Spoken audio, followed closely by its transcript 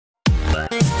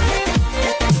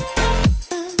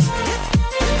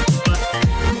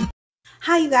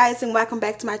Hi you guys, and welcome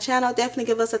back to my channel. Definitely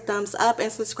give us a thumbs up and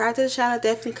subscribe to the channel.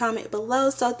 Definitely comment below.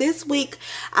 So this week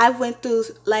I went through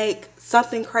like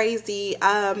something crazy,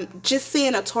 just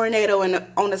seeing a tornado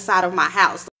on the side of my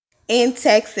house in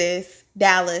Texas,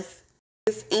 Dallas,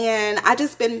 and I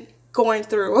just been going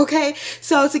through. Okay,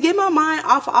 so to get my mind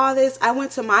off of all this, I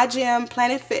went to my gym,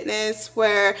 Planet Fitness,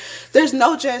 where there's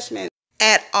no judgment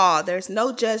at all. There's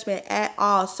no judgment at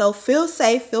all. So feel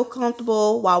safe, feel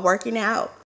comfortable while working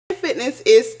out. Fitness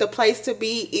is the place to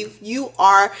be if you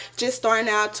are just starting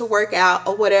out to work out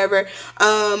or whatever.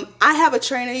 I have a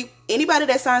trainer. Anybody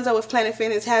that signs up with Planet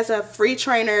Fitness has a free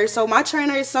trainer. So my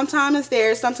trainer sometimes is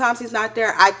there, sometimes he's not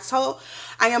there. I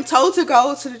am told to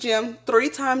go to the gym 3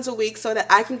 times a week so that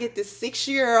I can get this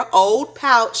 6-year-old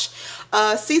pouch,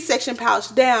 C-section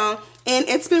pouch down. And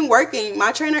it's been working.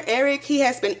 My trainer, Eric, he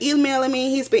has been emailing me.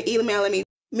 He's been emailing me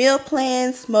meal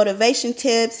plans, motivation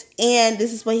tips, and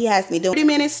this is what he has me doing.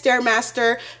 30-minute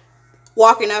stairmaster,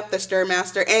 walking up the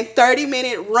stairmaster, and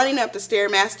 30-minute running up the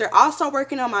stairmaster. Also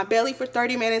working on my belly for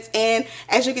 30 minutes, and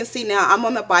as you can see now, I'm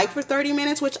on the bike for 30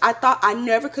 minutes, which I thought I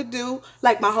never could do,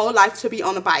 like my whole life, to be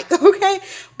on the bike, okay?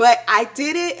 But I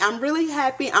did it. I'm really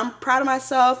happy. I'm proud of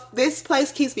myself. This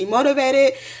place keeps me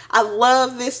motivated. I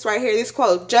love this right here, this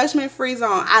quote, judgment-free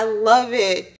zone. I love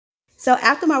it. So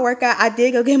after my workout, I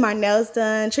did go get my nails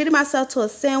done. Treated myself to a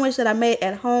sandwich that I made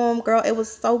at home. Girl, it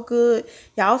was so good.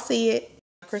 Y'all see it.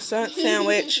 Croissant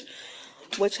sandwich,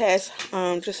 which has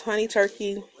just honey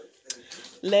turkey,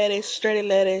 lettuce, shredded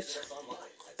lettuce,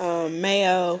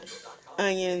 mayo,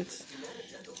 onions,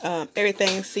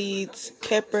 everything, seeds,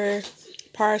 pepper,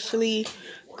 parsley,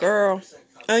 girl,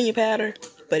 onion powder.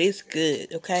 But it's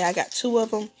good, okay? I got 2 of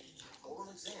them.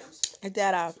 And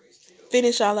that I'll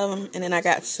finish all of them, and then I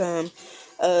got some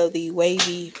of the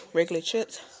wavy regular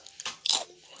chips.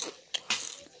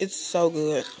 It's so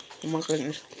good. Oh my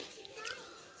goodness.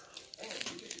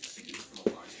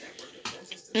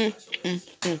 You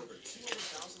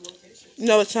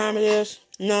know what time it is?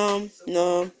 Nom,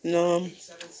 nom, nom,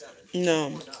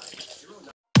 nom.